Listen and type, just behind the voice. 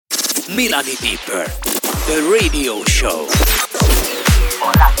Melanie Deeper, The Radio Show.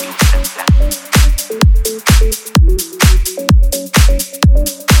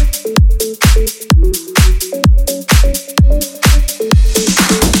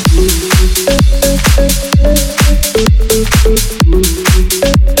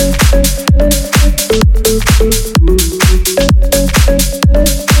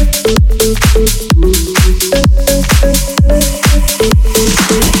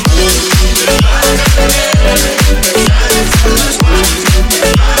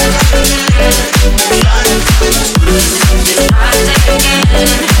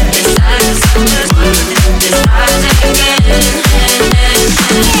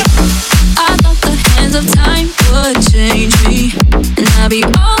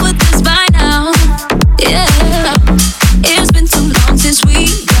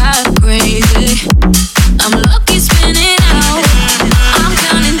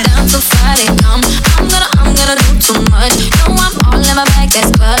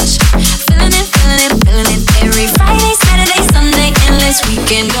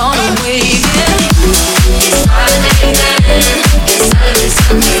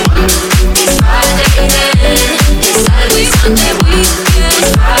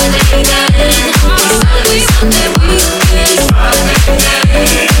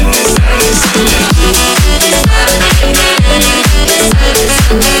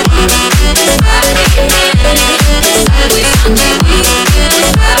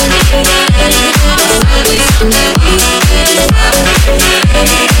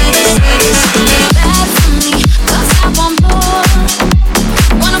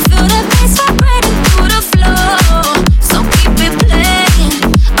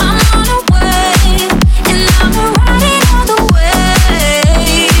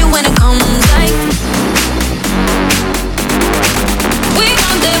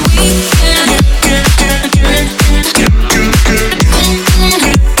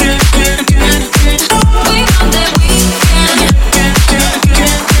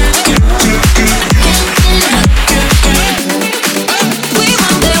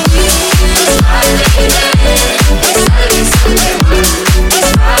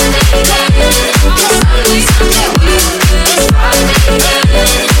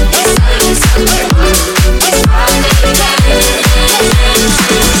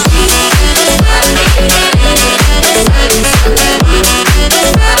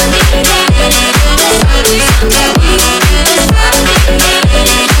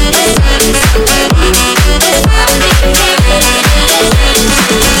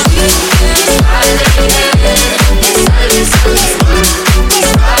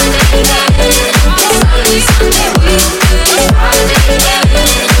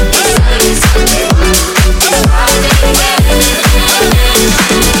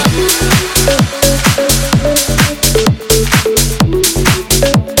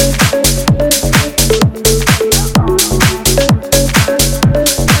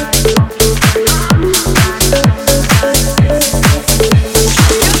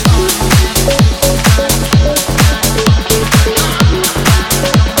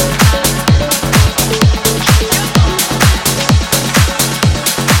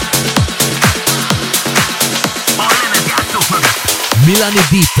 Melanie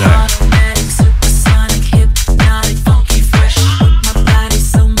Deeper.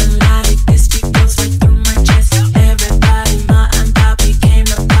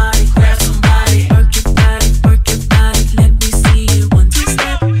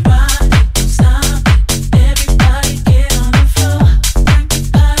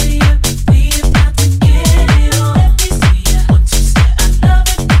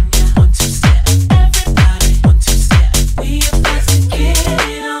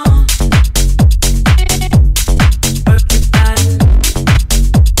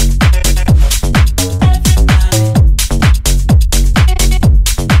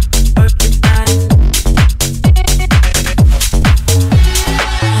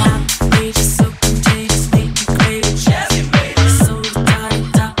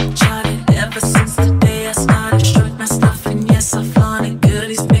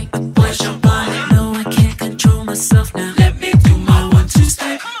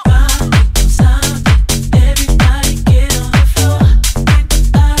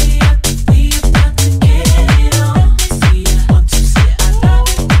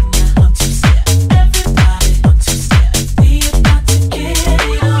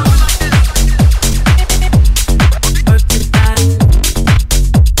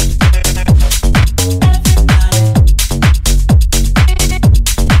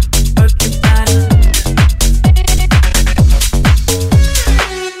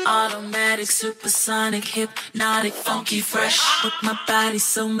 static, supersonic, hypnotic, funky, fresh. With my body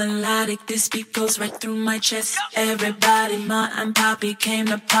so melodic, this beat goes right through my chest. Everybody, Ma and Poppy came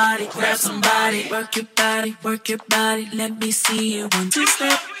to party. Grab somebody, work your body, let me see you. 1, 2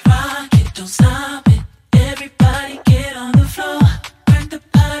 step, rock it, don't stop it. Everybody get on the floor, burn the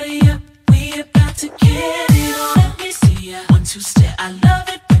party up. We about to get it on. Let me see ya. 1, 2 step, I love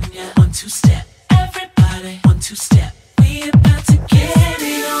it when ya. 1, 2 step, everybody. 1, 2 step, we about to get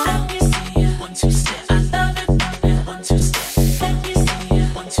it on. Let me see ya. 1, 2 step, I love it when ya. 1, 2 step, let me see ya.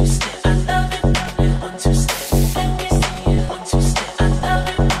 1, 2 step, I love it when ya. 1, 2 step, let me see ya. 1, 2 step, I love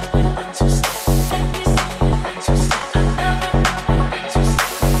it when ya. 1, 2 step, let me see ya. 1, 2 step, I love it when ya. 1, 2 step.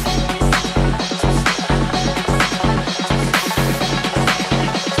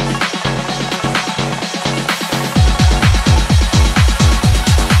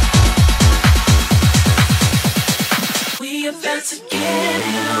 About to get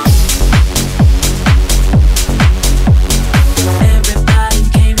it on. Everybody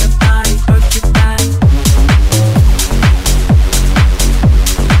came to party, work your body.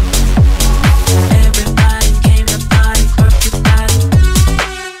 Everybody came to party, work your body.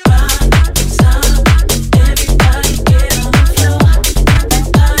 Rock, stop, everybody get on the floor.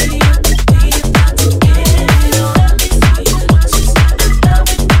 Party up, we about to get it on. Let me see ya. 1, 2 step, I love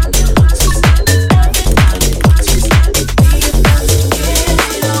it. 1, 2 step, everybody. 1, 2 step.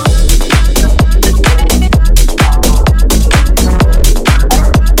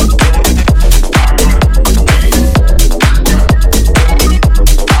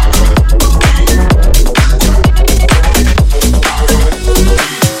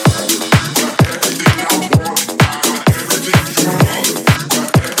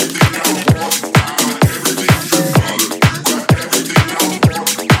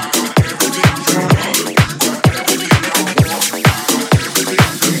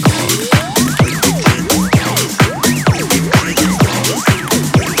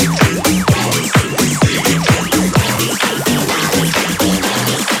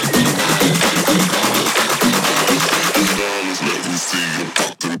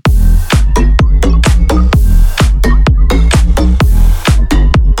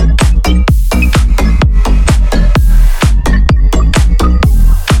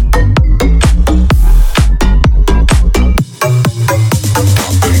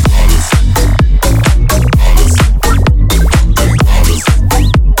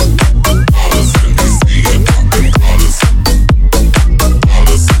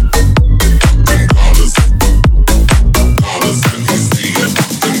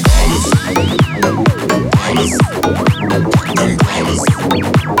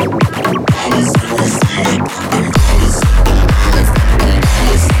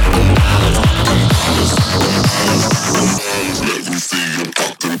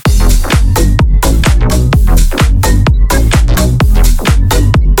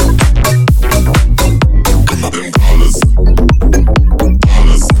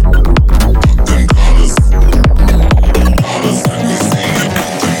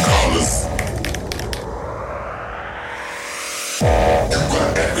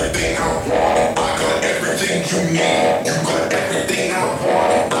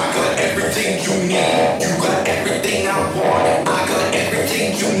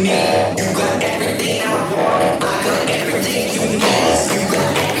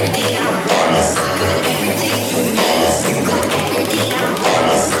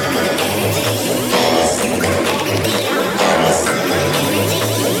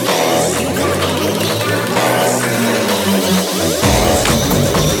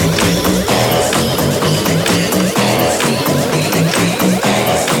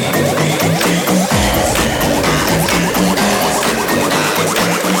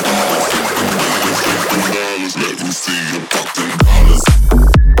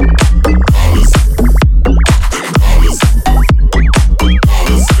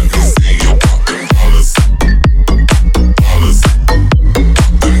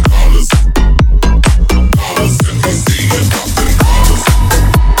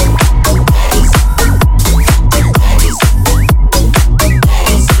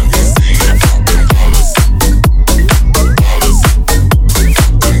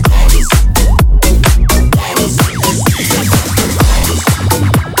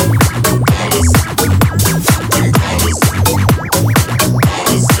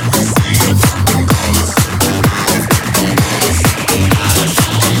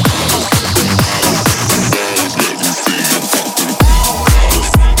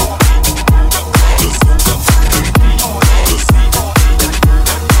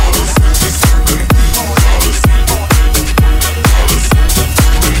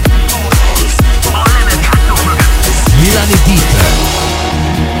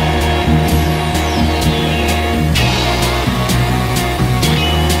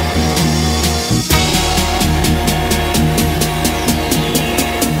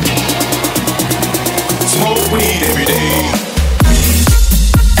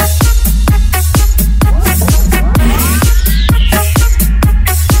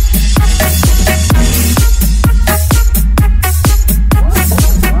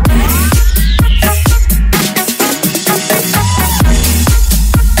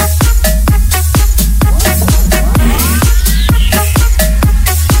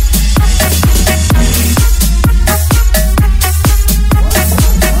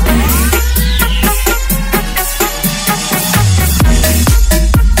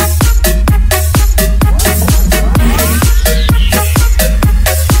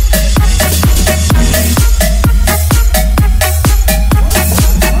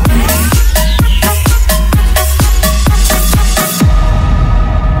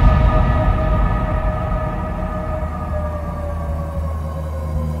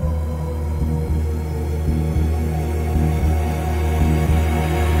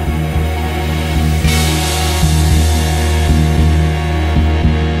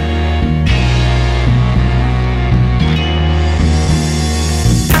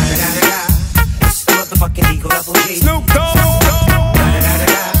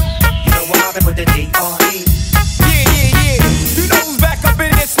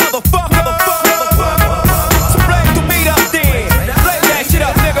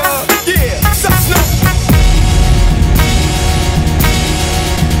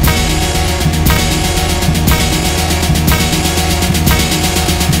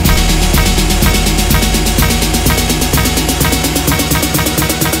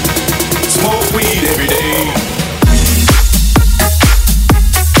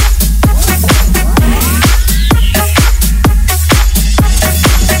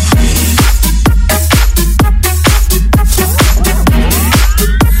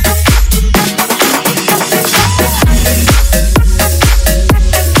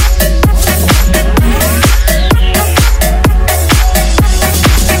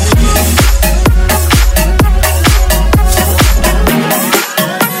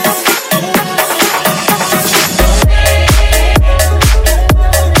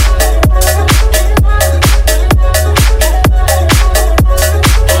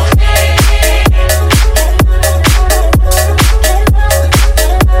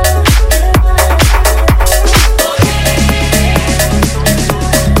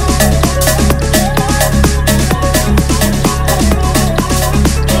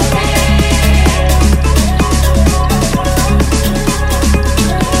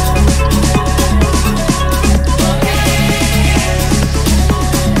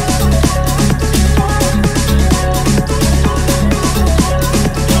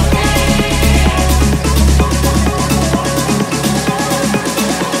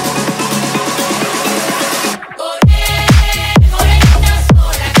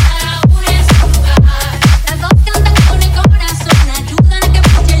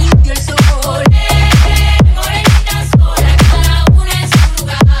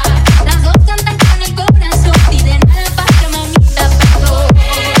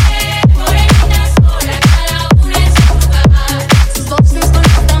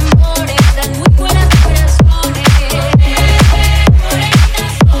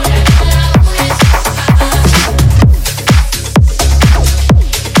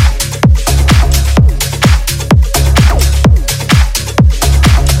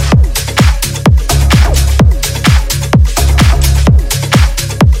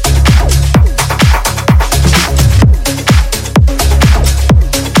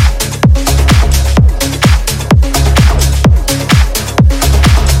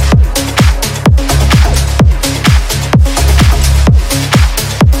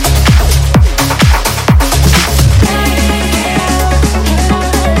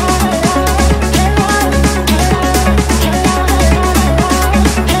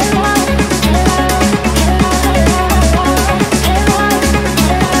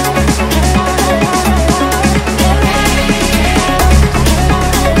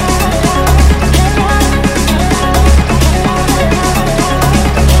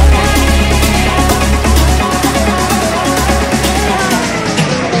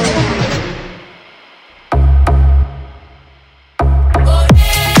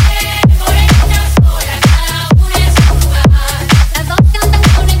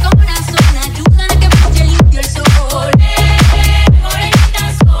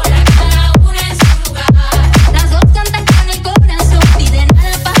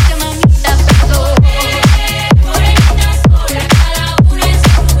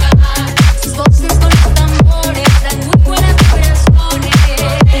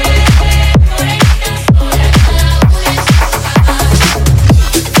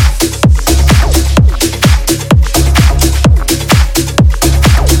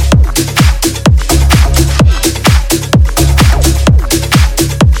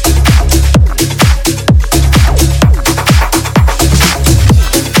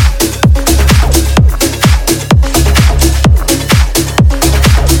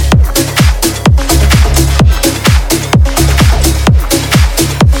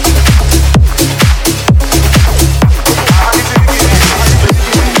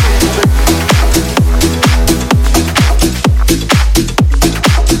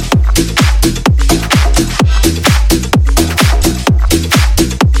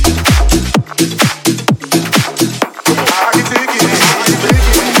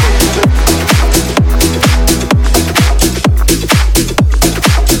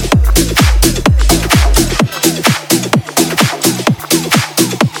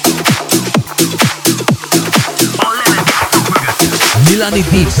 Milani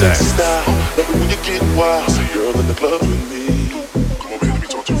Deeper. When you get wild, see girl in the club with me. Come over here, let me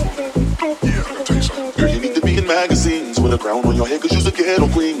talk to you for a minute. Yeah, I gotta tell you something. Girl, you need to be in magazines with a crown on your head, cause you're the ghetto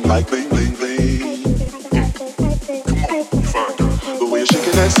queen. Like bling, bling, bling. Come on, you fine girl. The way you're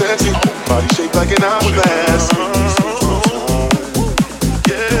shaking that sexy body shaped like an hourglass.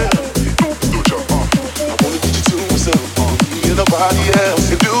 Yeah, do it, y'all. I wanna get you to myself, me and nobody else,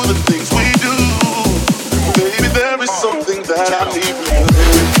 and do the things we do. Baby, there is something that I need from you.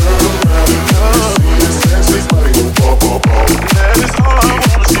 That is all I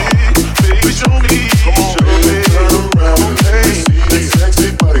wanna see. Baby, show me. Show me. Hey, that sexy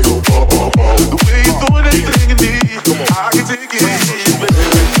body go ball, ball, ball. The way you throw that thing in me, I can take it.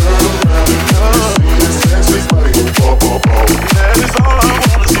 That sexy body go ball, ball, ball. That is all I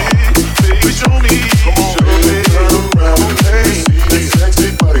wanna see. Baby, show me. Show me. Hey, that sexy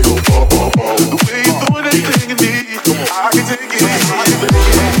body go ball, ball, ball. The way you throw that thing in me, I can take it.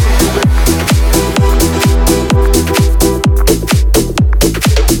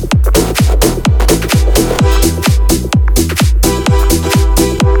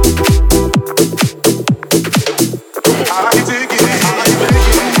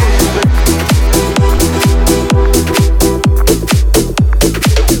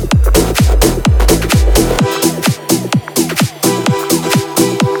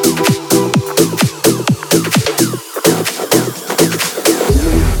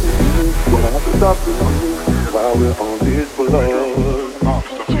 While we're on this blood,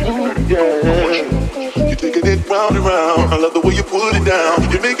 yeah, you're taking it round and round. I love the way you put it down.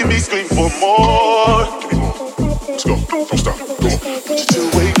 You're making me scream for more. Let's go, don't stop. Go on. Put your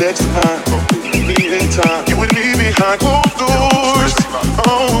weight next to mine. Meet me in time. You and me behind closed doors.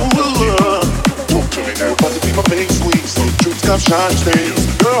 Oh, talk to me now. About to be my main squeeze. Troops got shine stains.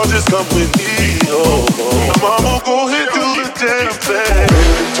 Girl, just come with me. Oh, mama, go ahead, do the damn thing.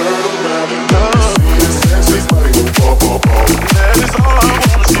 Turn around and love. That is all I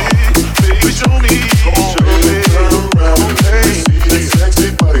wanna see. Baby, show me. Show me. Hey, that sexy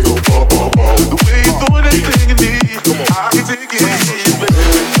body go ball, ball, ball. The way you throw that thing in me, I can take it.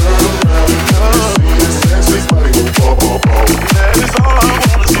 That sexy body go ball, ball, ball. That is all I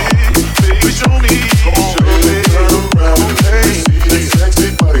wanna see. Baby, show me. Show me. Hey, that sexy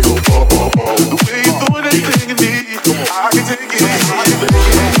body go ball, ball, ball. The way you throw that thing in me, I can take it.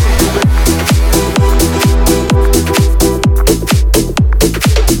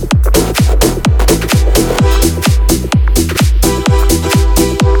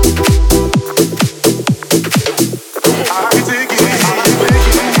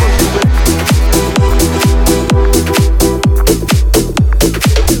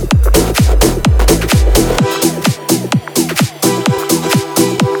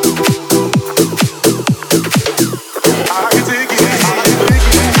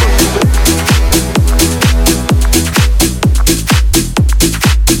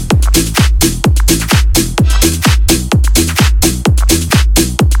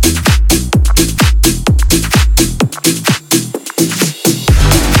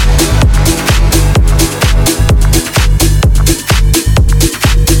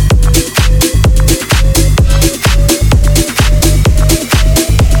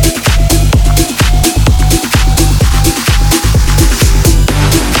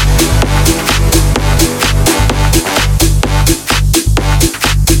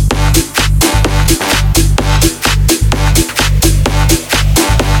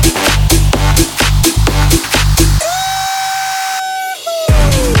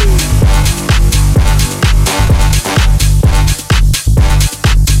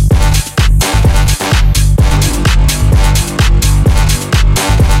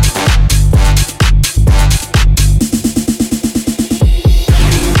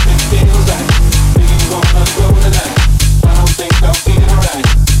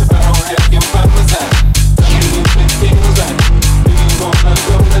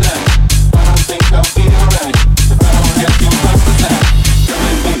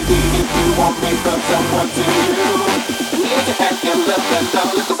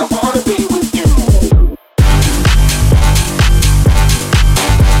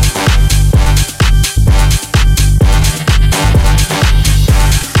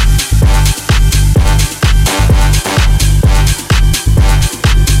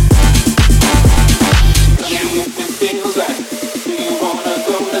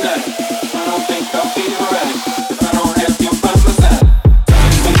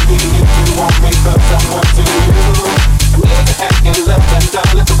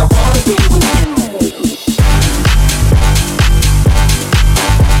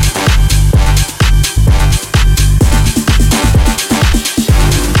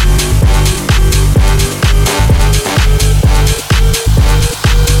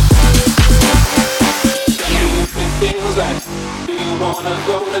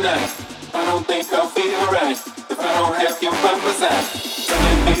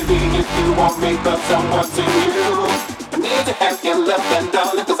 with you won't make up someone to you. I need to have your love and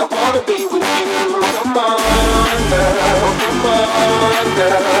darling, cause I wanna be with you. Come on, girl, come on,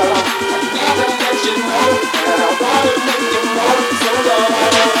 girl. I need to let you know that I wanna make you more. So long,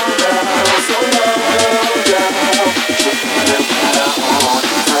 girl, so long, girl. Just wanna get up on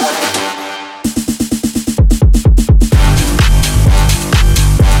time.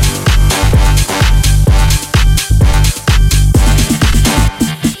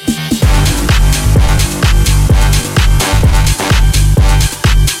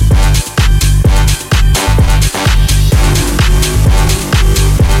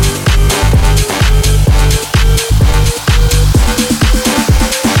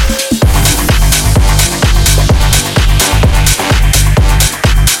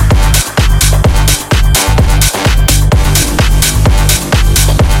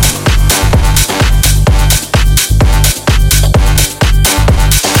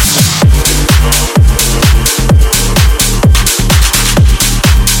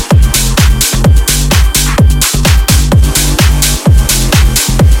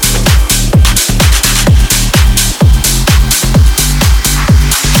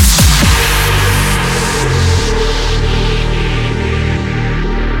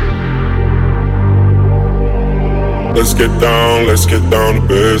 Let's get down to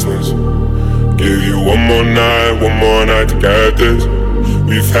business. Give you one more night to get this.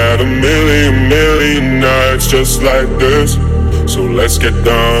 We've had a million nights just like this. So let's get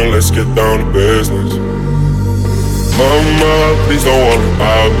down to business. Mama, please don't worry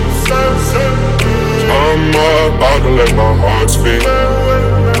about me. I'm about to let my heart speak.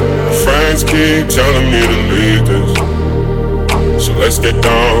 My friends keep telling me to leave this. So let's get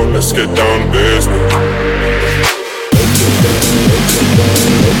down to business.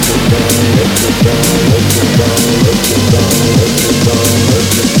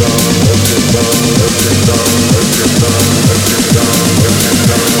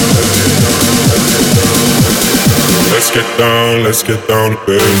 Let's get down to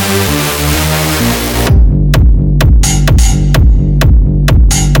business.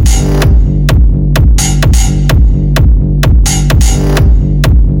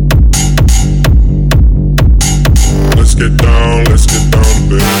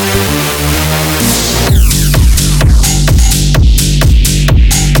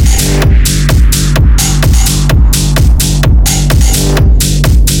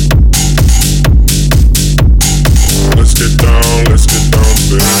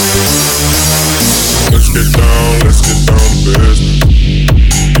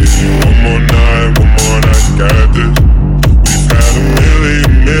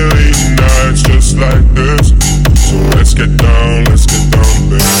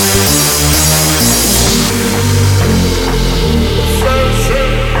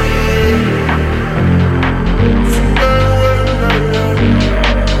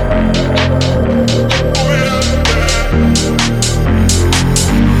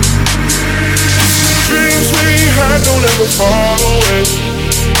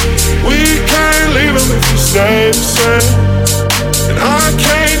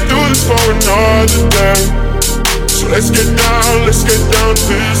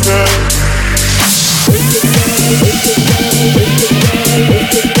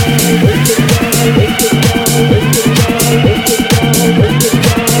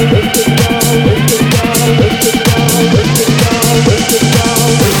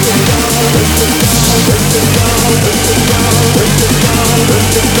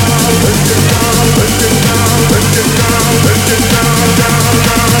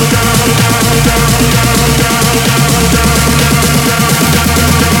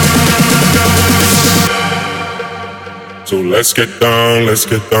 So let's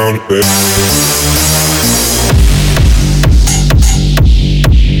get down to business.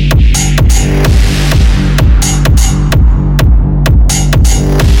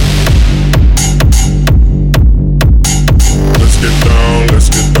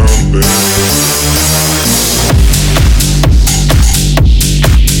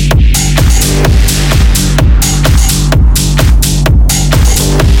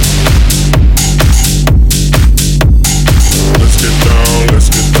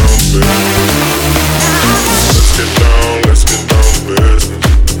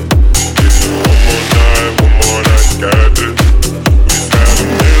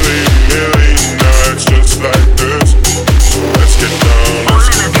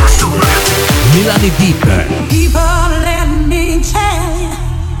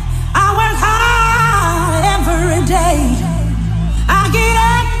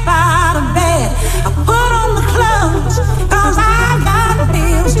 I put on the clothes, cause I got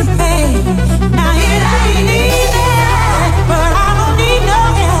bills to pay.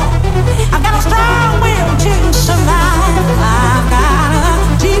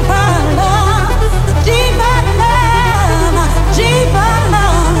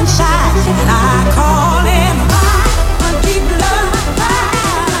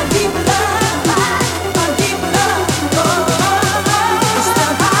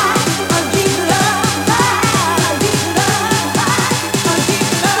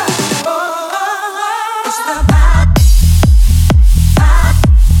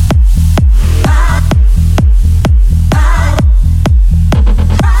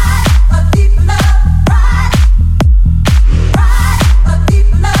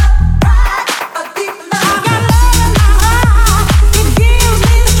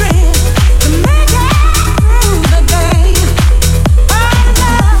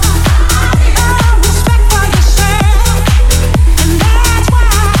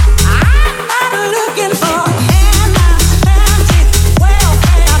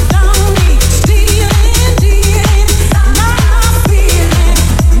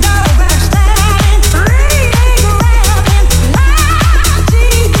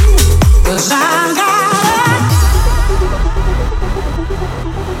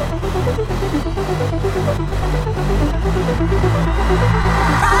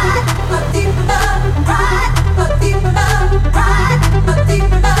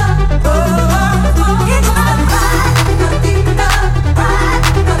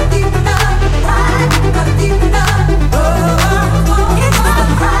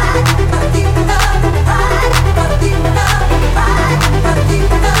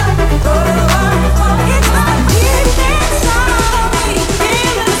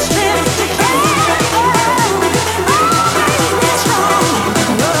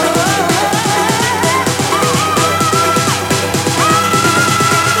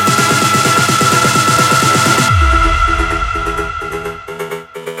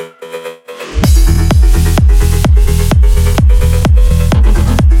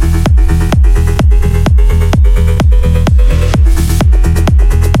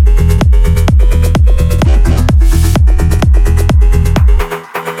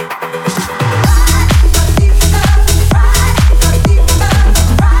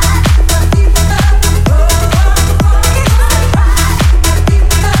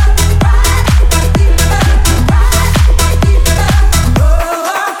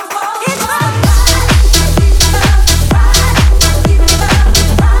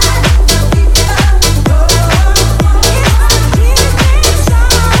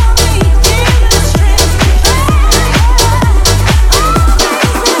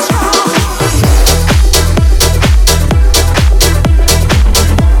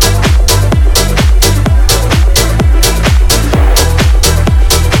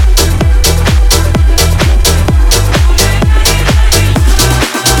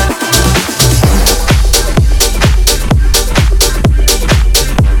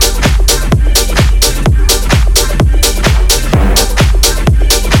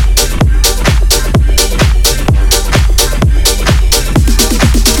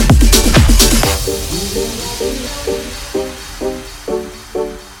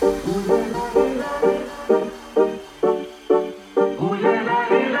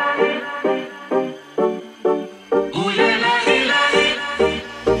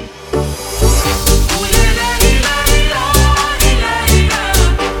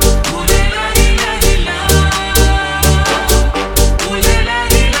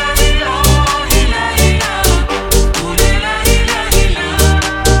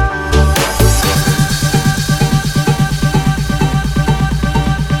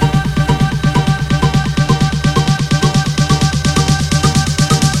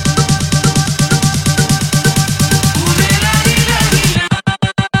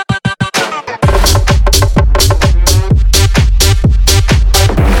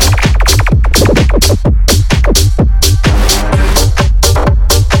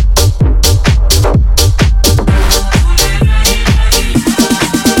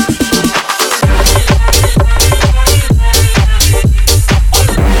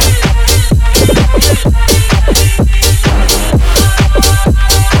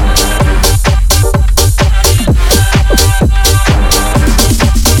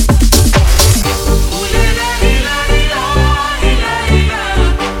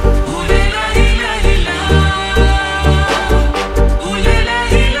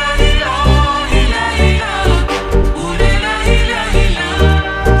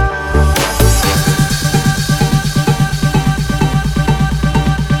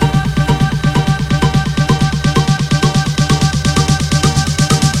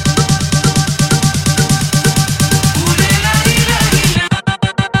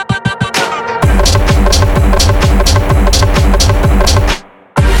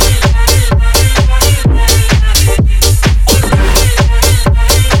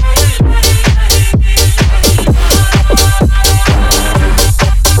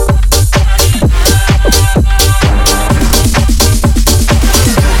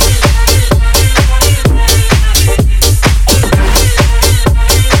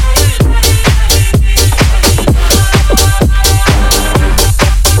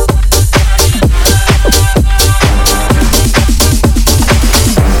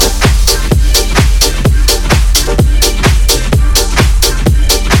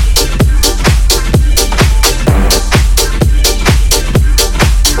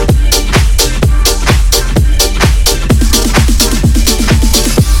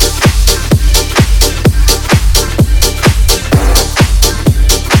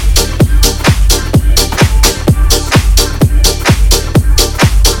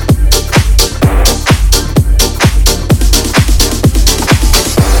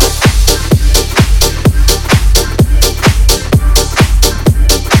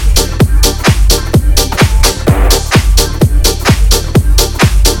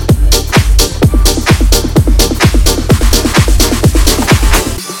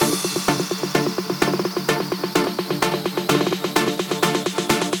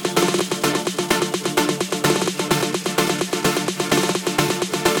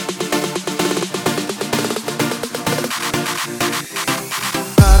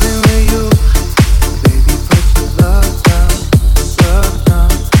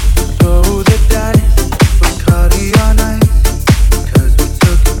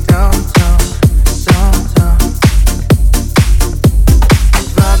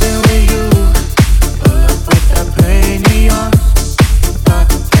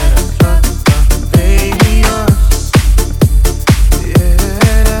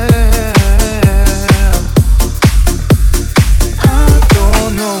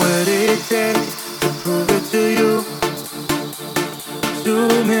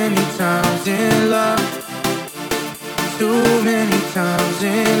 many times in love. Too many times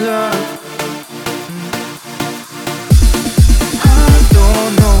in love. I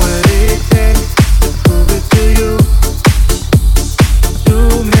don't know what it takes to prove it to you. Too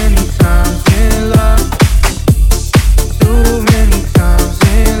many times in love. Too many times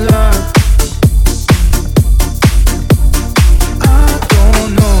in love. I don't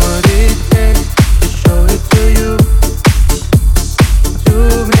know what it takes to show it to you. Too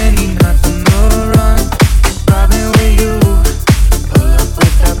many nights on the run, robbing with you. Pull up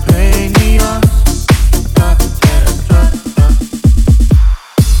with that pain in yours. Stop, get us drunk,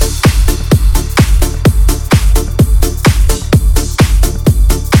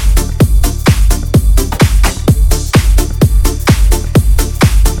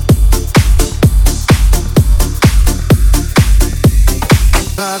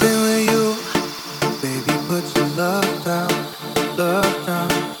 vibing with you, baby, put your love down, love down.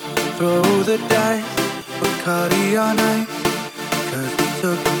 Throw the dice, Bacardi all night, 'cause we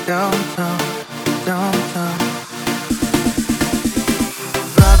took it downtown, downtown.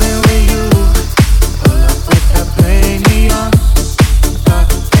 Vibing with you, pull up with that pain in yours. Stop,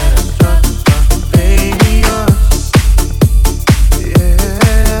 get us drunk, pain in yours. Yeah.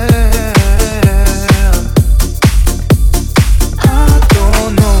 I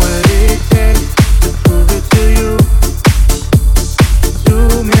don't know what it takes to prove it to you. Too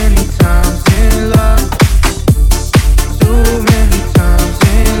many times in love. Too many times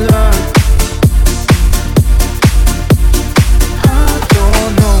in love. I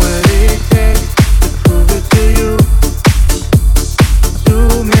don't know what it takes to prove it to you. Too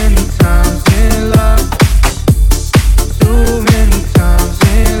many times in love. Too many times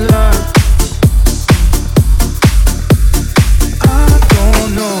in love. I don't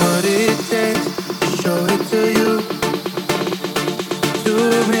know what it takes to show it to you. Too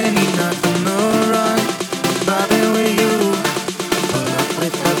many nights on the run, vibing with you. Pull up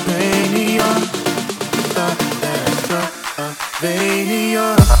with that pain in yours. Stop that drop, vein in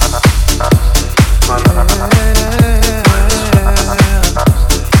yours. I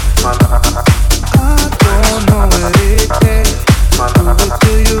don't know what it takes to prove it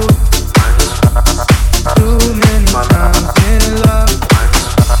to you. Too many times in love.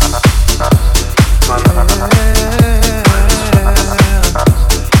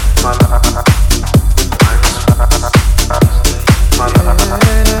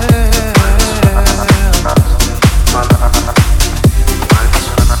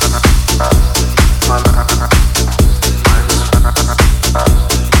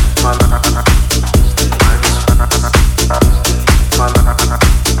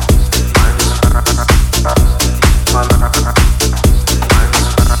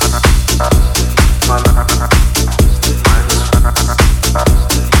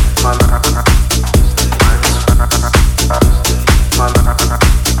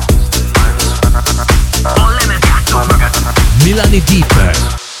 Milani Deeper.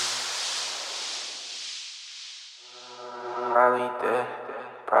 Probably dead,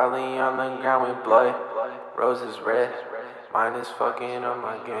 probably on the ground with blood. Roses red, mine is fucking on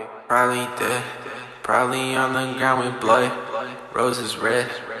my game. Probably dead, probably on the ground with blood. Roses red,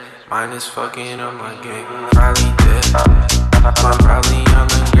 mine is fucking on my game. Probably dead, I'm probably on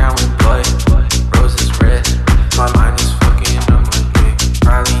the ground with blood. Roses red, my mind is fucking on my game.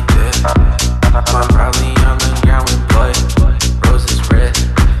 Probably dead, I'm probably on the ground with blood. Roses red,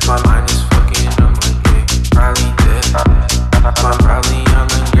 my mind is fucking on my game. Probably dead, I'm probably on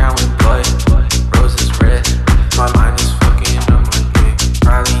the ground with blood. Roses red, my mind is fucking on my game.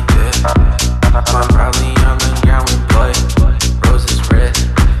 Probably dead, I'm probably on the ground with blood. Roses red,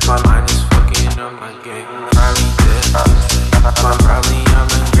 my mind is fucking on my game. Probably dead, I'm probably on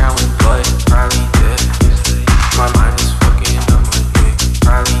the ground with blood. Probably dead, my mind is fucking on my game.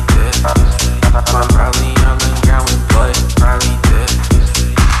 Probably dead, I'm probably on the ground with blood. Probably dead,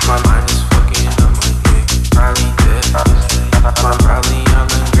 my mind is fucking on my game. Probably dead, I'm probably on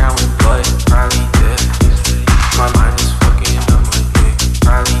the ground with blood. Probably dead, my mind is fucking on my game.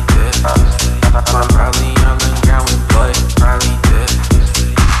 Probably dead, I'm probably on the ground with blood. Probably dead,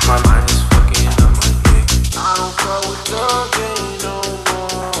 my mind is fucking on my game. I don't fuck with the game no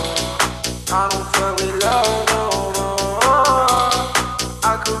more. I don't fuck with love no more. I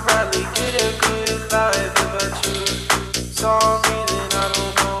could probably get a good life if I choose. Some reason I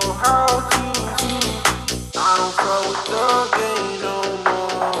don't know how to do. I don't fuck with the game no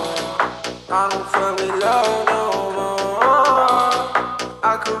more. I don't fuck with love no more. I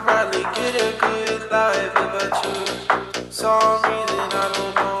could probably get a good life if I choose. Some reason I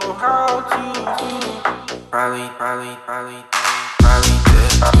don't know how to do. Probably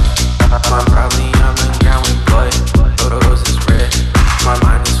dead.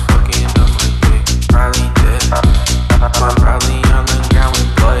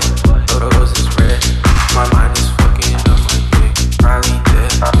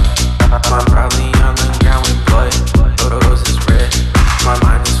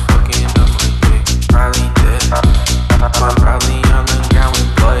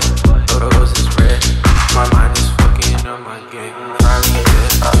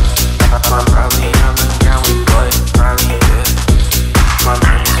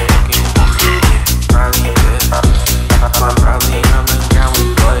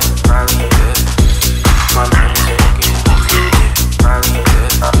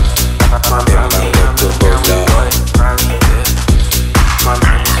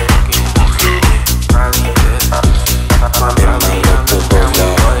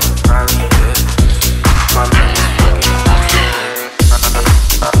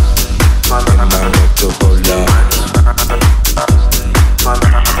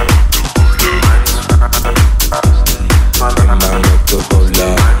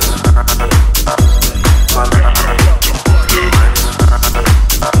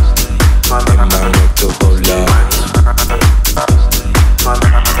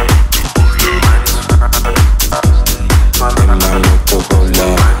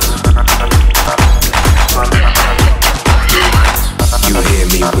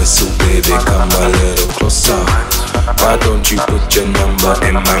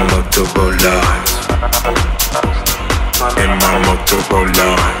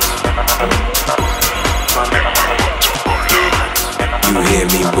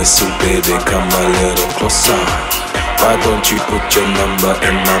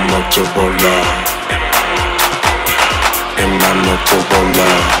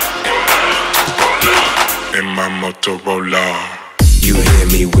 In my Motorola.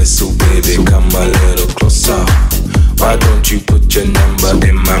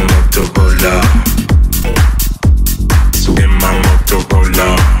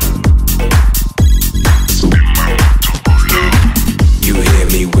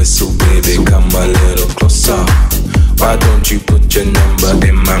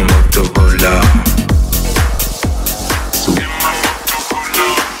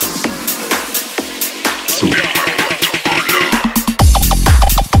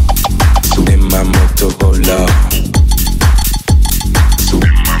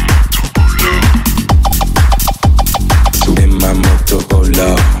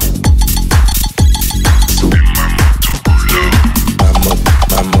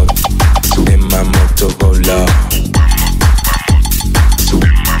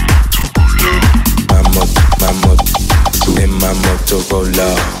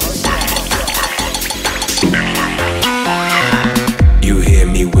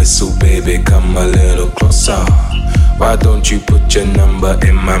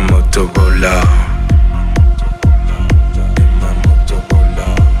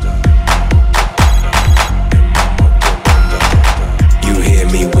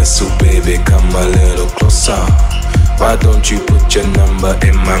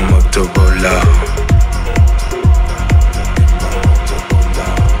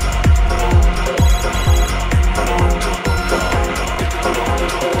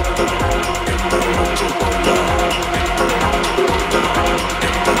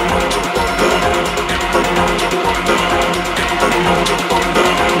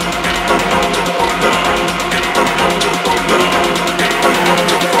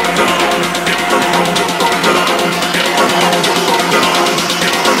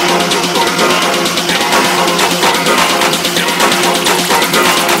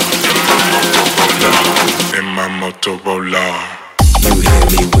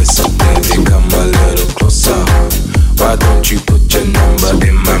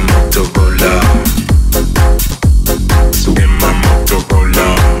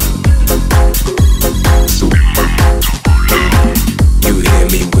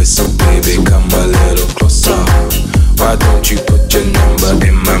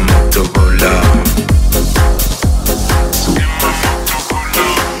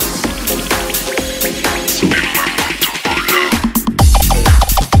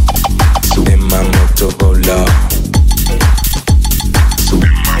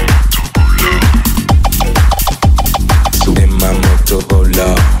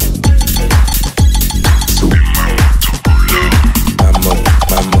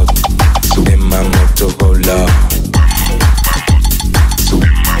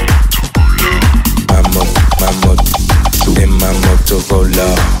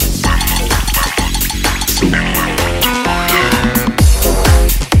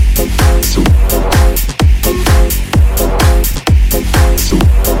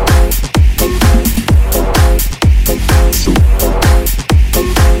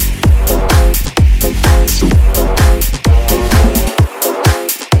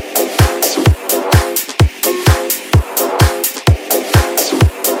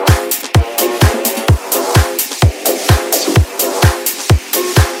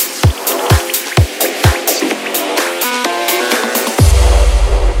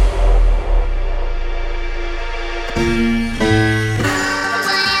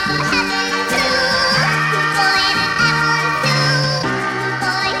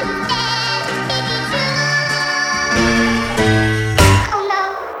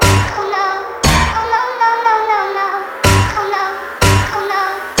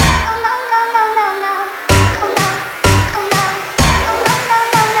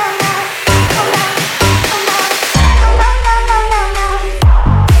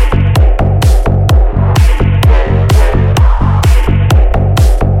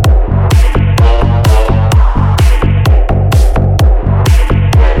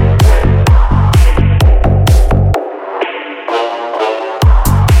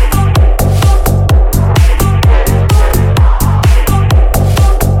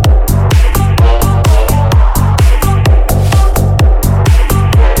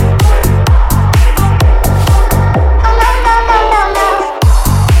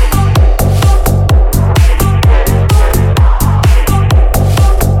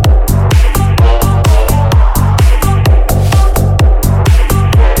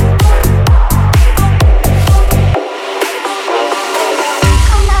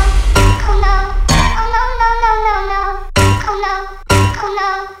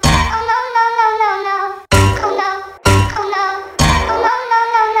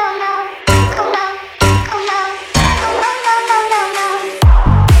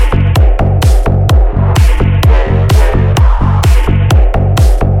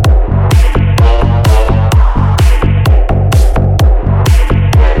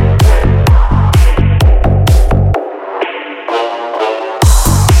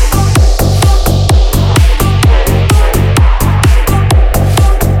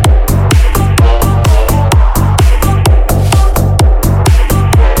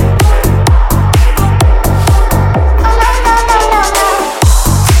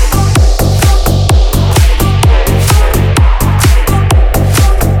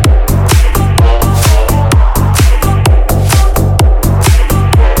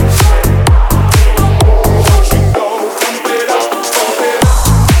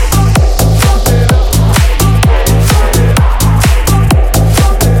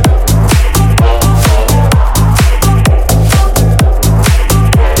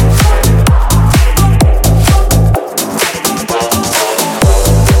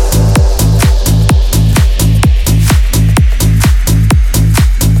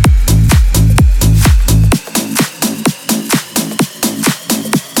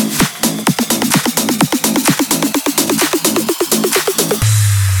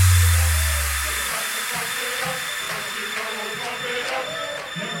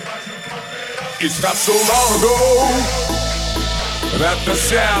 It's not so long ago that the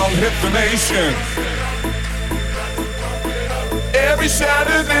sound hit the nation. Every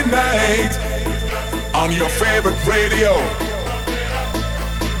Saturday night on your favorite radio,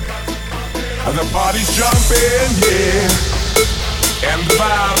 and the party's jumping, yeah, and the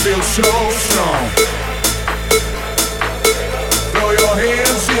vibe feels so strong. Throw your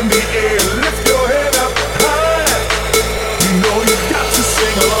hands in the air, lift your head up high. You know you've got to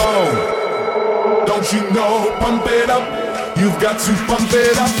sing along. Don't you know, pump it up. You've got to pump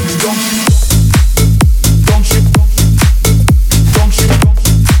it up. Don't you? Don't you? Don't you?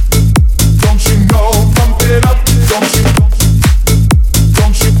 Don't you know, pump it up. Don't you?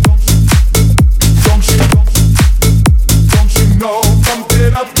 Don't you? Don't you? Don't you know, pump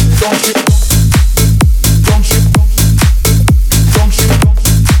it up. Don't you? Don't you? Don't you?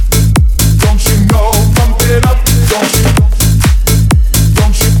 Don't you know, pump it up. Don't you?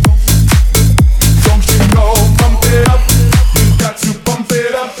 Don't you? Don't you know, pump it up. You got to pump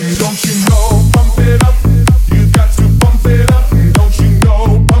it up. Don't you know, pump it up. You got to pump it up. Don't you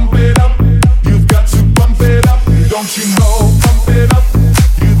know, pump it up. You've got to pump it up. Don't you know, pump it up.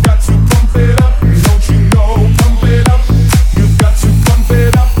 You got to pump it up. Don't you know, pump it up. You've got to pump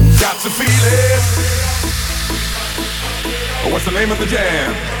it up. Got to feel it. What's the name of the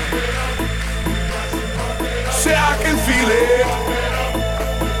jam? Say I can feel it.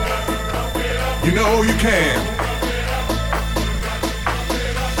 You know you can.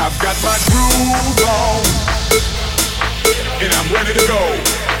 I've got my groove on, and I'm ready to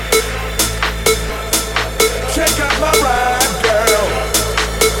go.